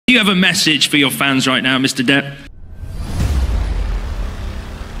You have a message for your fans right now, Mr. Depp?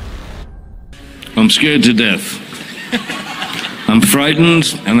 I'm scared to death. I'm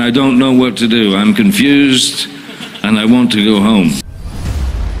frightened and I don't know what to do. I'm confused and I want to go home.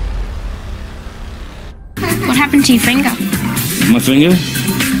 What happened to your finger? My finger?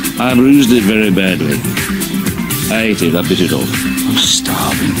 I bruised it very badly. I ate it, I bit it off. I was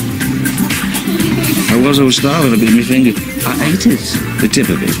starving. I was starving, I bit my finger. I ate it, the tip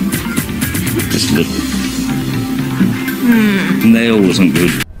of it. Just a little. Nail wasn't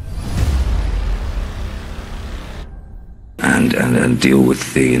good. And deal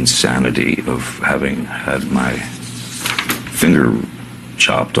with the insanity of having had my finger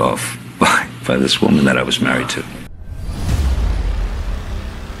chopped off by this woman that I was married to.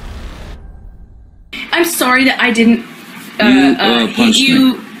 I'm sorry that I didn't hit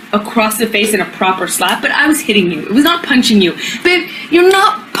you across the face in a proper slap, but I was hitting you. It was not punching you. Babe, you're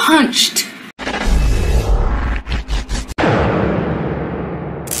not punched.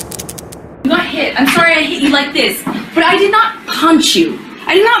 You got hit. I'm sorry I hit you like this, but I did not punch you.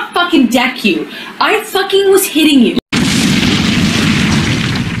 I did not fucking deck you. I fucking was hitting you.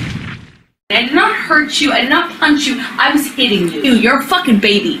 I did not hurt you. I did not punch you. I was hitting you. You're a fucking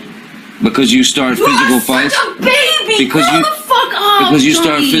baby. Because you start physical fights? You're such a baby! Because Grow the fuck up, Because you Joey.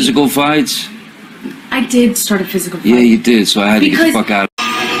 start physical fights? I did start a physical fight. Yeah, you did, so I had to get the fuck out.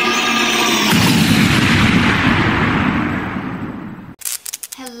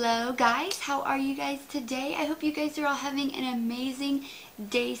 Hello guys, how are you guys today? I hope you guys are all having an amazing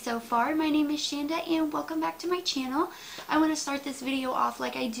day so far. My name is Shanda and welcome back to my channel. I want to start this video off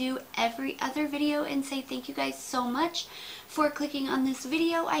like I do every other video and say thank you guys so much for clicking on this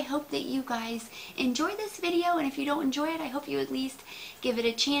video. I hope that you guys enjoy this video, and if you don't enjoy it, I hope you at least give it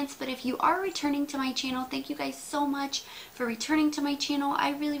a chance. But if you are returning to my channel, thank you guys so much for returning to my channel.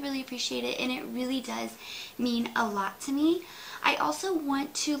 I really appreciate it, and it really does mean a lot to me. I also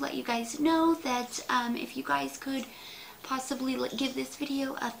want to let you guys know that if you guys could possibly give this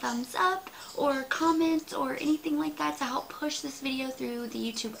video a thumbs up or comment or anything like that to help push this video through the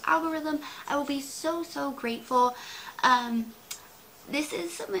YouTube algorithm, I will be so grateful. This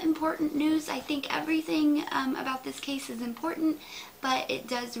is some important news. I think everything about this case is important, but it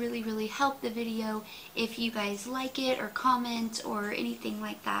does really help the video if you guys like it or comment or anything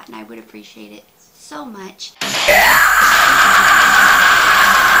like that, and I would appreciate it so much.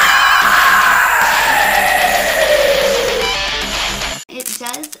 It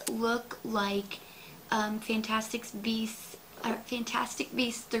does look like Fantastic Beasts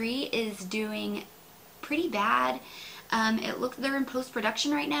 3 is doing pretty bad. They're in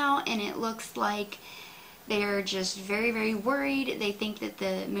post-production right now, and it looks like they're just very worried. They think that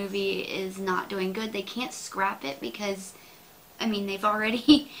the movie is not doing good. They can't scrap it because, I mean, they've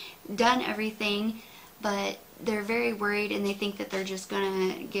already done everything, but they're very worried, and they think that they're just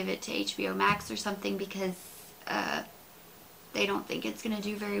gonna give it to HBO Max or something because they don't think it's gonna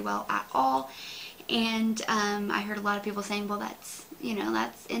do very well at all. And I heard a lot of people saying, well, that's, you know,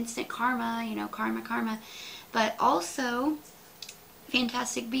 that's instant karma, you know, karma. But also,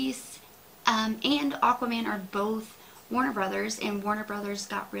 Fantastic Beasts and Aquaman are both Warner Brothers, and Warner Brothers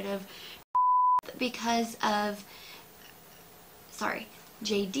got rid of because of,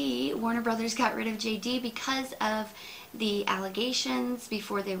 JD. Warner Brothers got rid of JD because of the allegations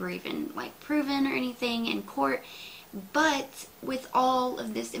before they were even, like, proven or anything in court. But with all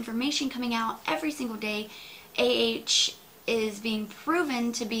of this information coming out every single day, AH is being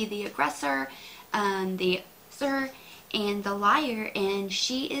proven to be the aggressor, and the liar, and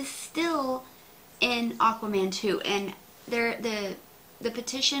she is still in Aquaman 2, and the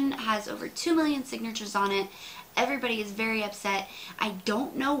petition has over 2 million signatures on it. Everybody is very upset. I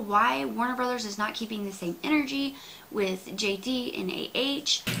don't know why Warner Brothers is not keeping the same energy with JD and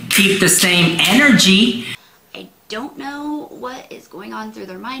AH. Keep the same energy. I don't know what is going on through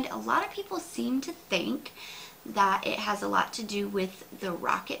their mind. A lot of people seem to think that it has a lot to do with the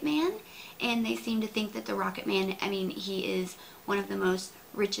Rocket Man, and they seem to think that the Rocket Man, I mean, he is one of the most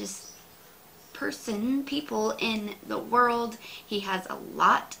richest people in the world. He has a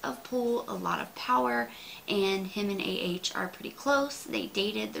lot of pull, a lot of power, and him and AH are pretty close. They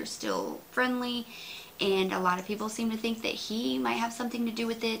dated, they're still friendly, and a lot of people seem to think that he might have something to do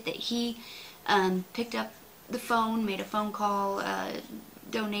with it, that he picked up the phone, made a phone call,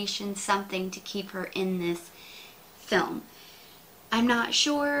 donation, something to keep her in this film. I'm not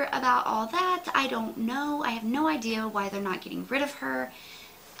sure about all that. I don't know. I have no idea why they're not getting rid of her.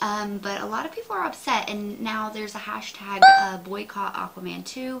 But a lot of people are upset, and now there's a hashtag boycott Aquaman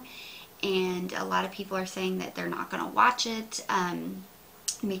 2, and a lot of people are saying that they're not going to watch it.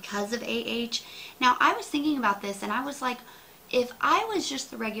 because of AH. Now, I was thinking about this and I was like, if I was just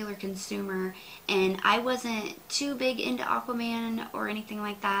the regular consumer and I wasn't too big into Aquaman or anything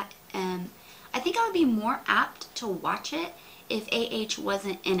like that, I think I would be more apt to watch it if AH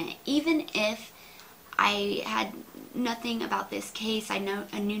wasn't in it. Even if I had nothing about this case, I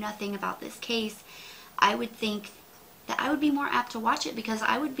knew nothing about this case, I would think that I would be more apt to watch it because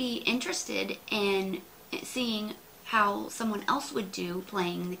I would be interested in seeing how someone else would do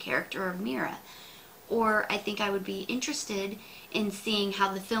playing the character of Mira. Or I think I would be interested in seeing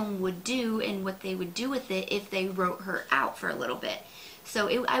how the film would do and what they would do with it if they wrote her out for a little bit.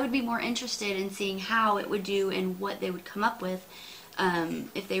 So I would be more interested in seeing how it would do and what they would come up with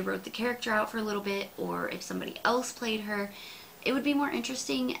if they wrote the character out for a little bit or if somebody else played her. It would be more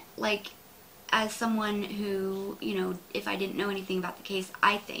interesting, like, as someone who, you know, if I didn't know anything about the case,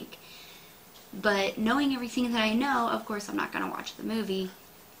 I think. But knowing everything that I know, of course I'm not going to watch the movie.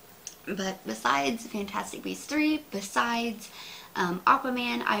 But besides Fantastic Beasts 3, besides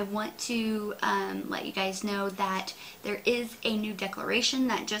Aquaman, I want to let you guys know that there is a new declaration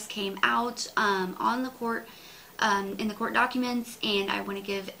that just came out on the court, in the court documents, and I want to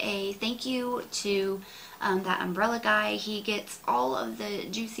give a thank you to that umbrella guy. He gets all of the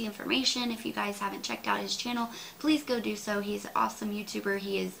juicy information. If you guys haven't checked out his channel, please go do so. He's an awesome YouTuber.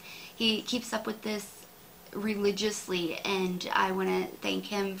 He keeps up with this religiously, and I want to thank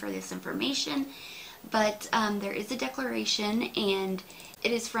him for this information. But there is a declaration, and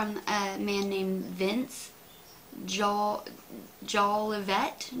it is from a man named Vince Jolivet.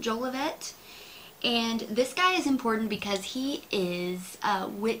 And this guy is important because he is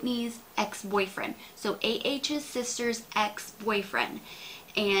Whitney's ex-boyfriend. So AH's sister's ex-boyfriend.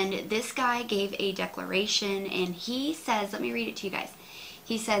 And this guy gave a declaration, and he says, let me read it to you guys.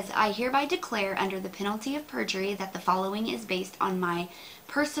 He says, I hereby declare under the penalty of perjury that the following is based on my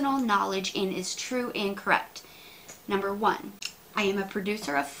personal knowledge and is true and correct. Number 1, I am a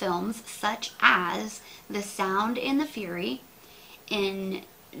producer of films such as The Sound and the Fury, in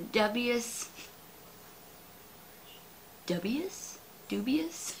dubious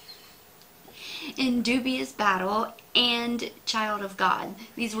Battle, and Child of God.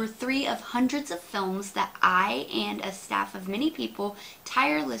 These were 3 of hundreds of films that I and a staff of many people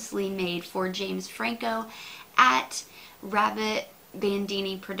tirelessly made for James Franco at Rabbit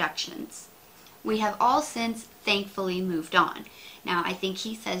Bandini Productions. We have all since thankfully moved on. Now, I think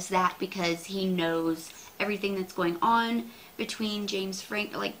he says that because he knows everything that's going on between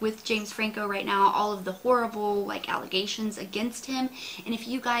with James Franco right now, all of the horrible, like, allegations against him. And if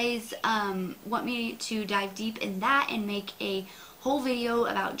you guys want me to dive deep in that and make a whole video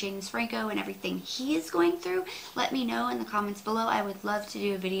about James Franco and everything he is going through, let me know in the comments below. I would love to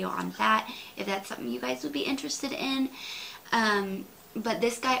do a video on that if that's something you guys would be interested in. But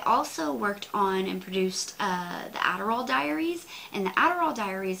this guy also worked on and produced the Adderall Diaries, and the Adderall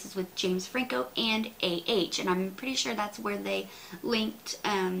Diaries is with James Franco and AH, and I'm pretty sure that's where they linked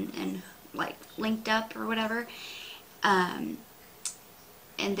and like linked up or whatever. And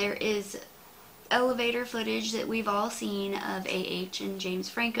there is elevator footage that we've all seen of AH and James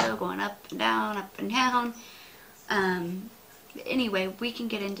Franco going up and down, up and down. Anyway, we can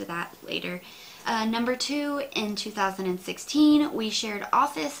get into that later. Number 2, in 2016, we shared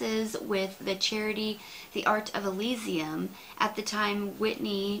offices with the charity The Art of Elysium at the time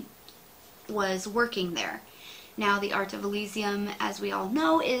Whitney was working there. Now, The Art of Elysium, as we all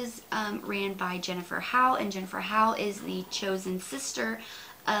know, is ran by Jennifer Howe, and Jennifer Howe is the chosen sister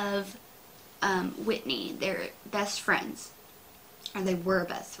of Whitney. They're best friends, or they were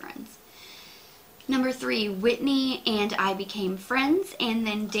best friends. Number 3, Whitney and I became friends and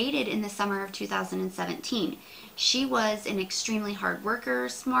then dated in the summer of 2017. She was an extremely hard worker,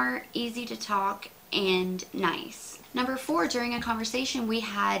 smart, easy to talk, and nice. Number 4, during a conversation we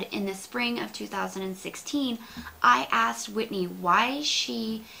had in the spring of 2016, I asked Whitney why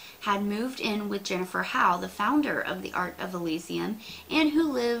she had moved in with Jennifer Howe, the founder of the Art of Elysium, and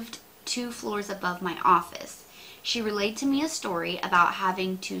who lived 2 floors above my office. She relayed to me a story about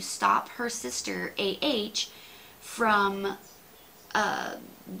having to stop her sister, AH, from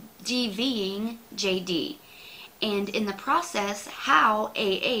DVing JD. And in the process, how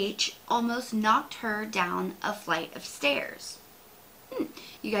AH almost knocked her down a flight of stairs.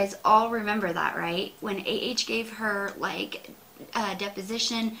 You guys all remember that, right? When AH gave her, like,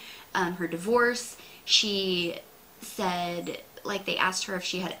 deposition, her divorce, she said, like, they asked her if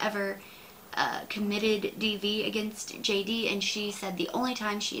she had ever committed DV against JD, and she said the only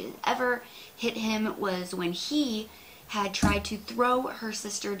time she had ever hit him was when he had tried to throw her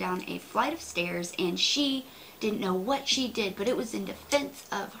sister down a flight of stairs, and she didn't know what she did, but it was in defense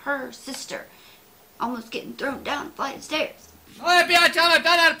of her sister almost getting thrown down a flight of stairs.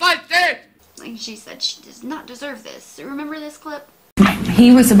 Like she said, she does not deserve this. Remember this clip?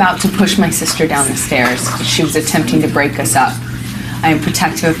 He was about to push my sister down the stairs. She was attempting to break us up. I am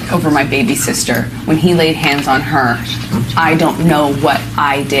protective over my baby sister. When he laid hands on her, I don't know what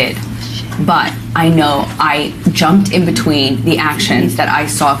I did, but I know I jumped in between the actions that I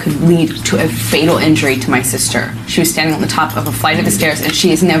saw could lead to a fatal injury to my sister. She was standing on the top of a flight of stairs, and she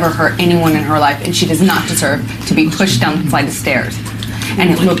has never hurt anyone in her life, and she does not deserve to be pushed down the flight of stairs. And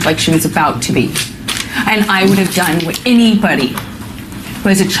it looked like she was about to be. And I would have done what anybody who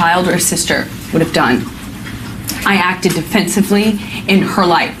has a child or a sister would have done. I acted defensively in her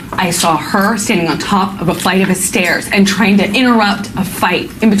life. I saw her standing on top of a flight of stairs and trying to interrupt a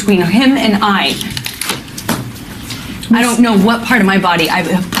fight in between him and I. I don't know what part of my body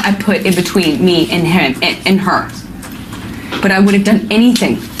I put in between me and him and her. But I would have done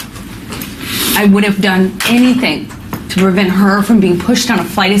anything. I would have done anything to prevent her from being pushed down a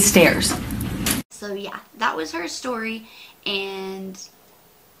flight of stairs. So yeah, that was her story, and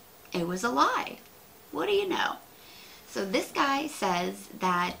it was a lie. What do you know? So this guy says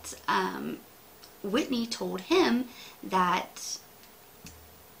that Whitney told him that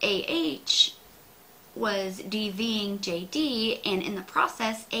AH was DVing JD, and in the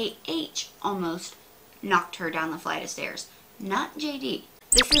process, AH almost knocked her down the flight of stairs, not JD.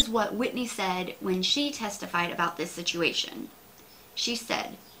 This is what Whitney said when she testified about this situation. She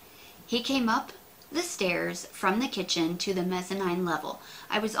said, "He came up the stairs from the kitchen to the mezzanine level.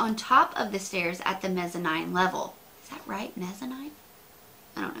 I was on top of the stairs at the mezzanine level." Is that right? Mezzanine?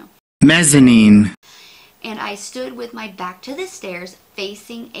 I don't know. Mezzanine. "And I stood with my back to the stairs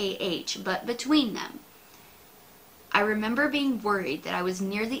facing AH, but between them. I remember being worried that I was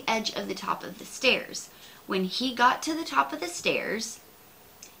near the edge of the top of the stairs. When he got to the top of the stairs,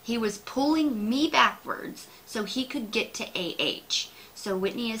 he was pulling me backwards so he could get to AH." So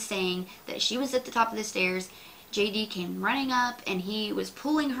Whitney is saying that she was at the top of the stairs, JD came running up, and he was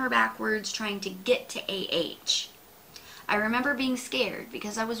pulling her backwards trying to get to AH. "I remember being scared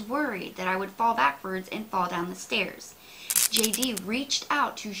because I was worried that I would fall backwards and fall down the stairs. JD reached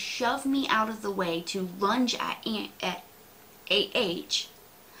out to shove me out of the way to lunge at AH,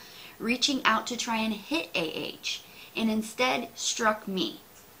 reaching out to try and hit AH, and instead struck me,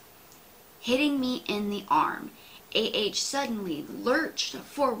 hitting me in the arm. AH suddenly lurched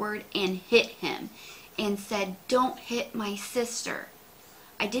forward and hit him and said, 'Don't hit my sister.'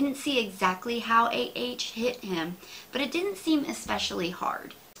 I didn't see exactly how AH hit him, but it didn't seem especially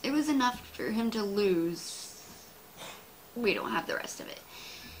hard. It was enough for him to lose. We don't have the rest of it."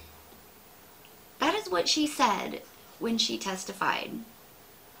 That is what she said when she testified.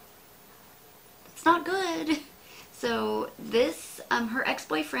 It's not good. So this, her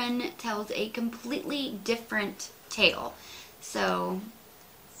ex-boyfriend tells a completely different tale. So,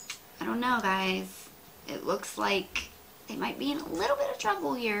 I don't know, guys. It looks like they might be in a little bit of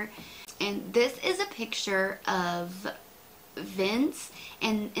trouble here. And this is a picture of Vince,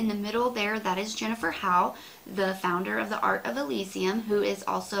 and in the middle there, that is Jennifer Howe, the founder of the Art of Elysium, who is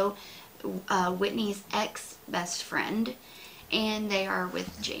also Whitney's ex-best friend. And they are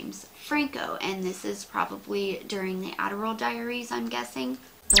with James Franco, and this is probably during the Adderall Diaries, I'm guessing.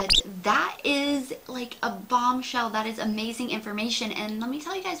 But that is like a bombshell. That is amazing information, and let me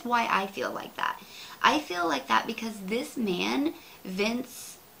tell you guys why I feel like that. I feel like that because this man,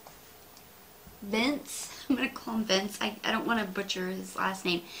 Vince, I'm gonna call him Vince, I don't want to butcher his last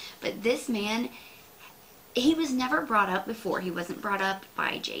name, but this man, he was never brought up before. He wasn't brought up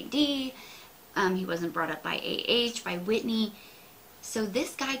by JD, he wasn't brought up by AH, by Whitney. So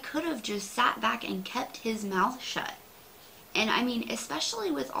this guy could have just sat back and kept his mouth shut. And I mean,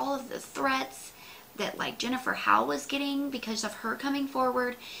 especially with all of the threats that like Jennifer Howe was getting because of her coming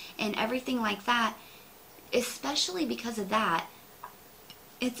forward and everything like that, especially because of that,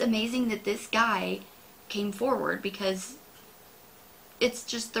 it's amazing that this guy came forward because it's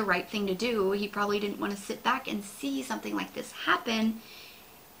just the right thing to do. He probably didn't want to sit back and see something like this happen.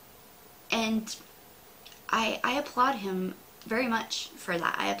 And I applaud him very much for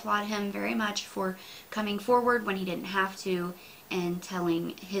that. I applaud him very much for coming forward when he didn't have to and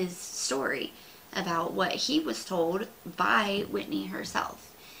telling his story about what he was told by Whitney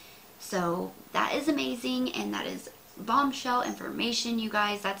herself. So that is amazing, and that is bombshell information, you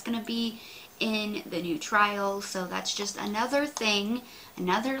guys. That's going to be in the new trial, so that's just another thing,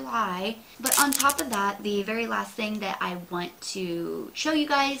 another lie. But on top of that, the very last thing that I want to show you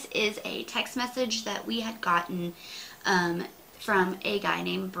guys is a text message that we had gotten from a guy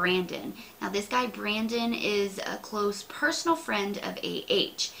named Brandon. Now this guy Brandon is a close personal friend of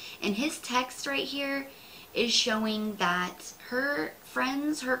AH, and his text right here is showing that her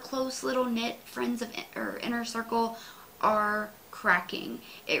friends, her close little knit friends of her inner circle, are cracking.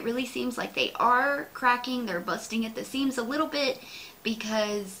 It really seems like they are cracking. They're busting at the seams a little bit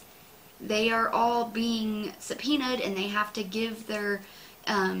because they are all being subpoenaed and they have to give their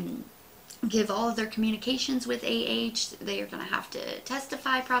give all of their communications with AH. They are going to have to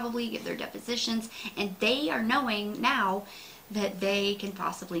testify, probably give their depositions, and they are knowing now that they can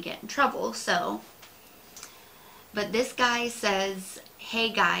possibly get in trouble. So, but this guy says, "Hey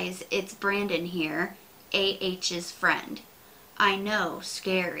guys, it's Brandon here, AH's friend. I know,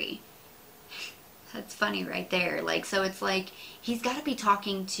 scary." That's funny right there. Like, so it's like he's got to be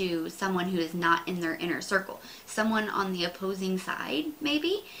talking to someone who is not in their inner circle, someone on the opposing side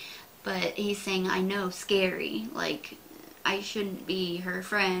maybe, but he's saying, "I know, scary, like I shouldn't be her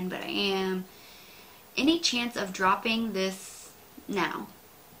friend, but I am." Any chance of dropping this now?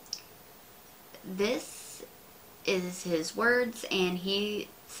 This is his words, and he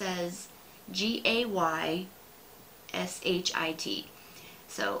says GAYSHIT.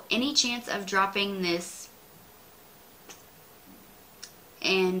 So any chance of dropping this?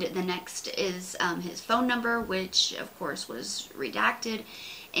 And the next is his phone number, which of course was redacted.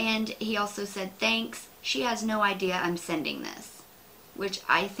 And he also said, "Thanks, she has no idea I'm sending this," which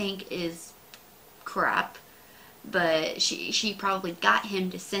I think is crap. But she probably got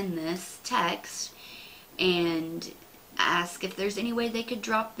him to send this text and ask if there's any way they could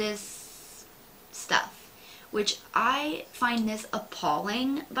drop this stuff, which I find this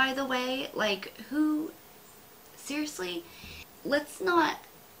appalling, by the way. Like, who, seriously? Let's not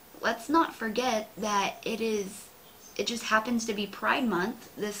forget that it just happens to be Pride Month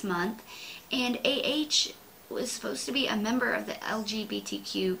this month, and AH was supposed to be a member of the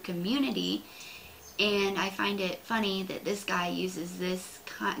LGBTQ community, and I find it funny that this guy uses this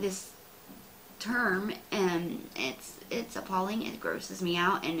term, and it's appalling. It grosses me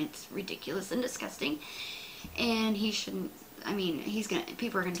out, and it's ridiculous and disgusting. And he shouldn't. I mean,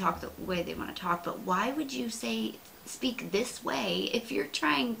 people are gonna talk the way they want to talk, but why would you speak this way if you're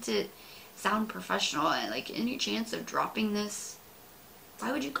trying to sound professional? Like, any chance of dropping this?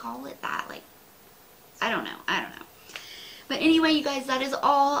 Why would you call it that? Like, I don't know. But anyway, you guys, that is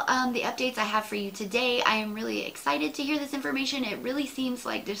all the updates I have for you today. I am really excited to hear this information. It really seems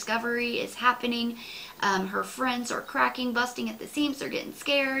like discovery is happening. Her friends are cracking, busting at the seams. They're getting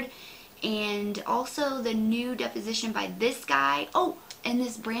scared. And also the new deposition by this guy. Oh, and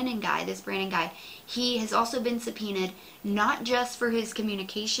this Brandon guy, he has also been subpoenaed, not just for his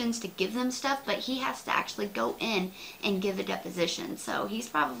communications to give them stuff, but he has to actually go in and give a deposition. So he's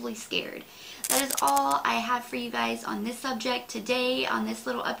probably scared. That is all I have for you guys on this subject today, on this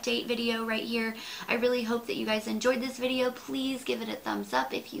little update video right here. I really hope that you guys enjoyed this video. Please give it a thumbs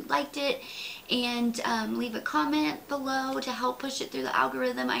up if you liked it, and leave a comment below to help push it through the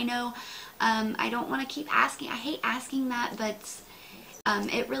algorithm. I know I don't want to keep asking. I hate asking that, but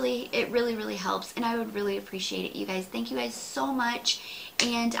it really helps, and I would really appreciate it, you guys. Thank you guys so much,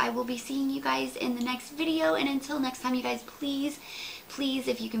 and I will be seeing you guys in the next video. And until next time, you guys, please,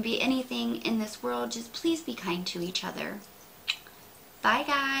 if you can be anything in this world, just please be kind to each other. Bye,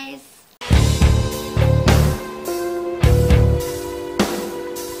 guys.